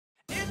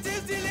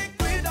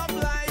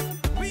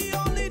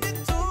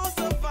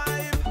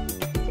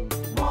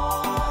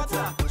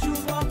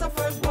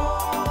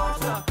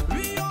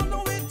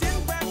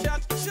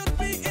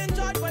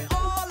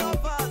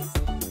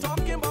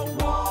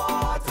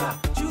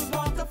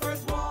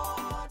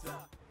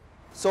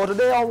So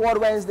today on Water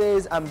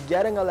Wednesdays, I'm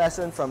getting a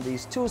lesson from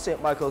these two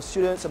St. Michael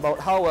students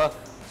about how a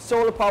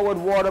solar-powered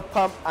water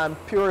pump and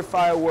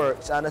purifier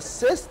works. And a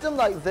system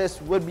like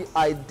this would be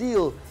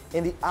ideal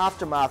in the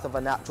aftermath of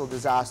a natural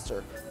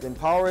disaster. When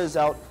power is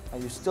out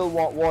and you still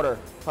want water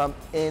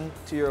pumped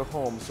into your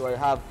home. So I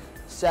have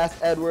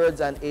Seth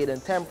Edwards and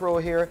Aiden Tempro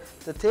here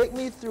to take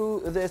me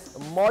through this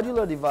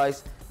modular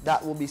device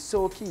that will be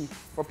so key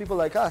for people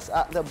like us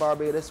at the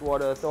Barbados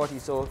Water Authority.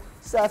 So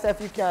Seth, if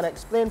you can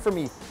explain for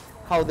me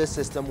how this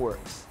system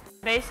works.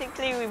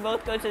 Basically, we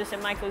both go to the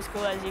St. Michael's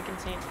School, as you can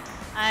see.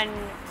 And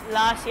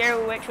last year,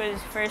 which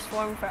was first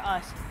form for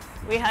us,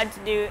 we had to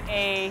do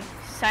a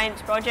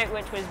science project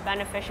which was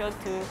beneficial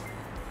to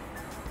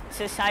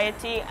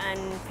society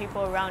and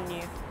people around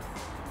you.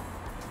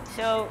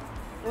 So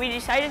we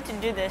decided to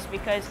do this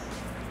because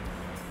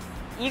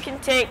you can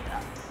take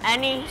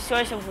any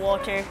source of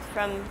water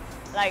from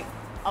like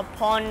a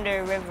pond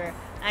or river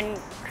and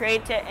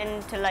create it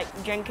into like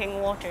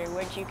drinking water,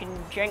 which you can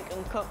drink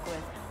and cook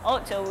with.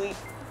 Also,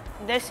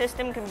 this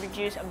system can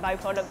produce a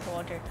byproduct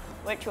water,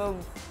 which you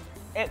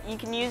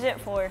can use it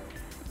for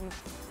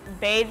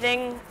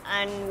bathing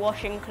and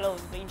washing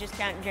clothes, but you just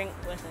can't drink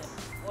with it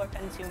or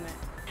consume it.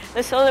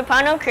 The solar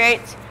panel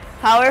creates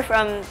power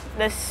from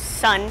the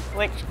sun,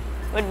 which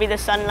would be the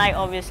sunlight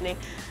obviously,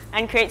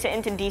 and creates it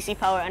into DC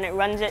power, and it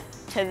runs it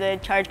to the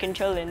charge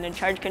controller, and the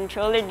charge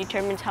controller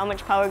determines how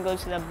much power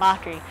goes to the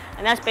battery,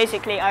 and that's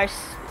basically our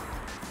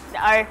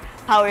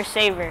power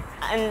saver.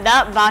 And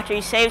that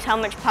battery saves how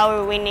much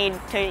power we need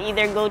to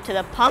either go to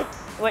the pump,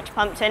 which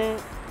pumps in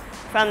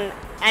from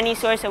any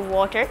source of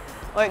water,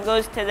 or it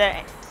goes to the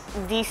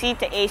DC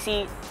to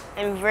AC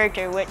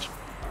inverter, which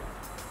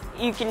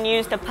you can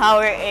use to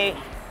power a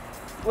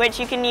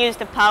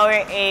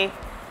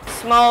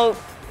small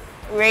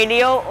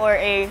radio or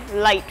a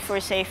light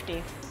for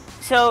safety.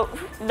 So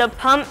the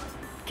pump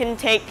can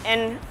take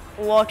in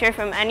water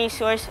from any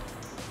source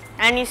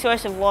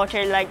of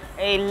water, like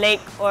a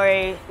lake or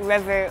a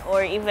river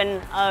or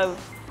even a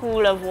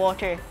pool of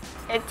water.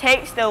 It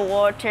takes the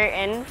water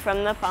in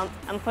from the pump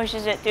and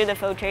pushes it through the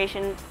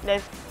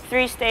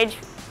three-stage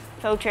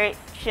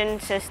filtration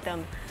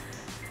system.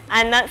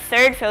 And that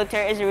third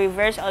filter is a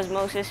reverse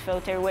osmosis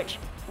filter, which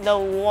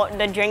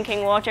the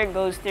drinking water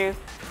goes through,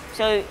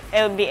 so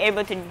you'll be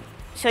able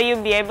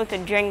to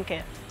drink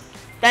it.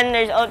 Then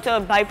there's also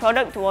a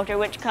byproduct water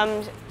which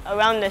comes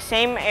around the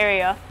same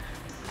area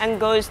and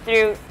goes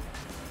through,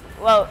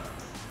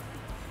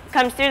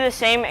 comes through the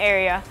same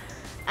area,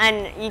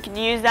 and you can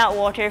use that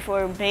water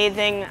for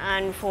bathing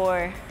and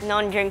for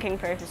non-drinking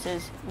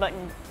purposes, but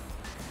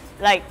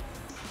like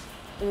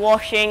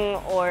washing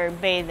or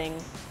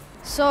bathing.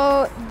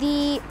 So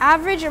the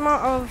average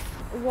amount of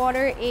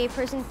water a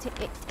person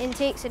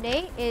intakes a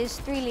day is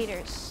 3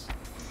 liters.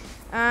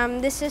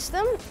 This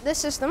system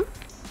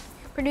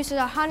produces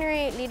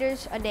 108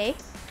 liters a day,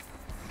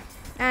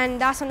 and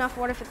that's enough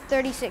water for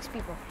 36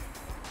 people.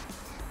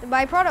 The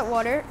byproduct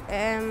water,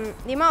 the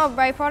amount of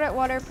byproduct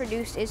water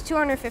produced is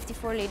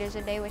 254 liters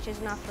a day, which is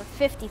enough for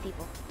 50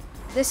 people.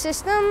 The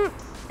system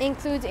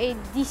includes a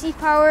DC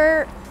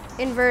power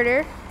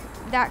inverter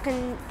that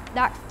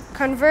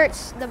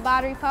converts the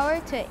battery power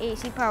to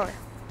AC power,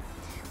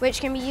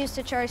 which can be used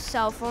to charge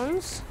cell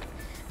phones,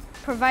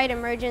 provide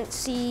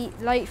emergency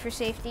light for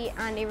safety,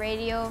 and a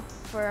radio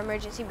for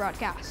emergency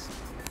broadcast.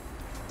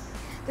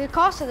 The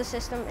cost of the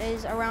system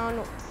is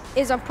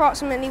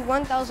approximately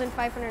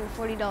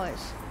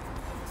 $1,540,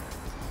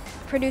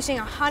 producing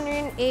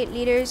 108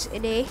 liters a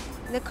day.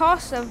 The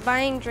cost of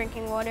buying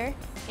drinking water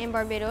in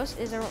Barbados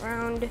is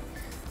around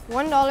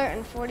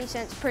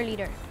 $1.40 per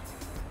liter.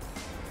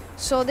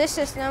 So this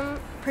system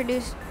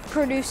produces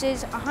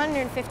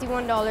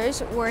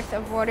 $151 worth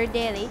of water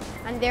daily,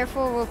 and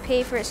therefore will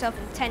pay for itself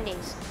in 10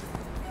 days.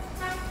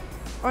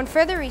 On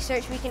further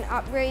research, we can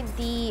upgrade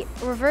the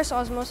reverse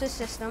osmosis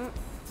system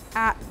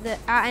at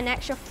an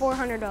extra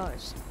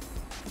 $400.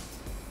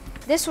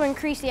 This will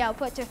increase the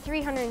output to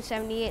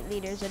 378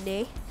 liters a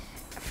day,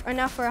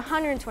 enough for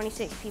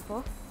 126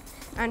 people,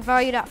 and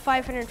valued at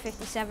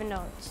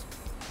 $557.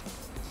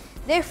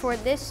 Therefore,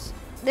 this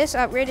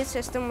upgraded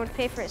system would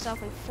pay for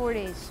itself in 4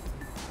 days.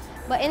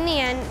 But in the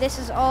end, this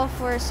is all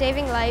for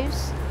saving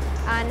lives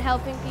and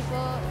helping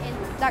people in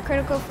that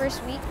critical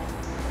first week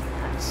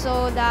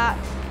so that,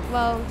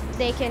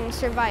 they can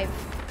survive.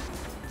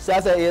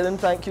 Seth and Aiden,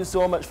 thank you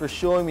so much for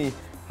showing me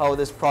how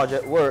this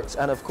project works.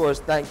 And of course,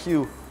 thank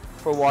you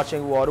for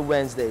watching Water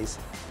Wednesdays.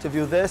 To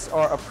view this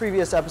or a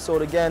previous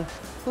episode again,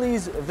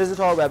 please visit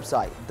our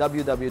website,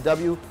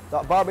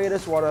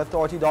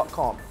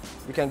 www.barbadoswaterauthority.com.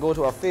 You can go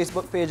to our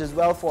Facebook page as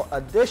well for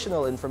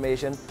additional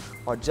information,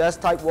 or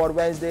just type Water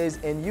Wednesdays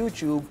in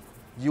YouTube.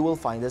 You will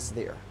find us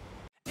there.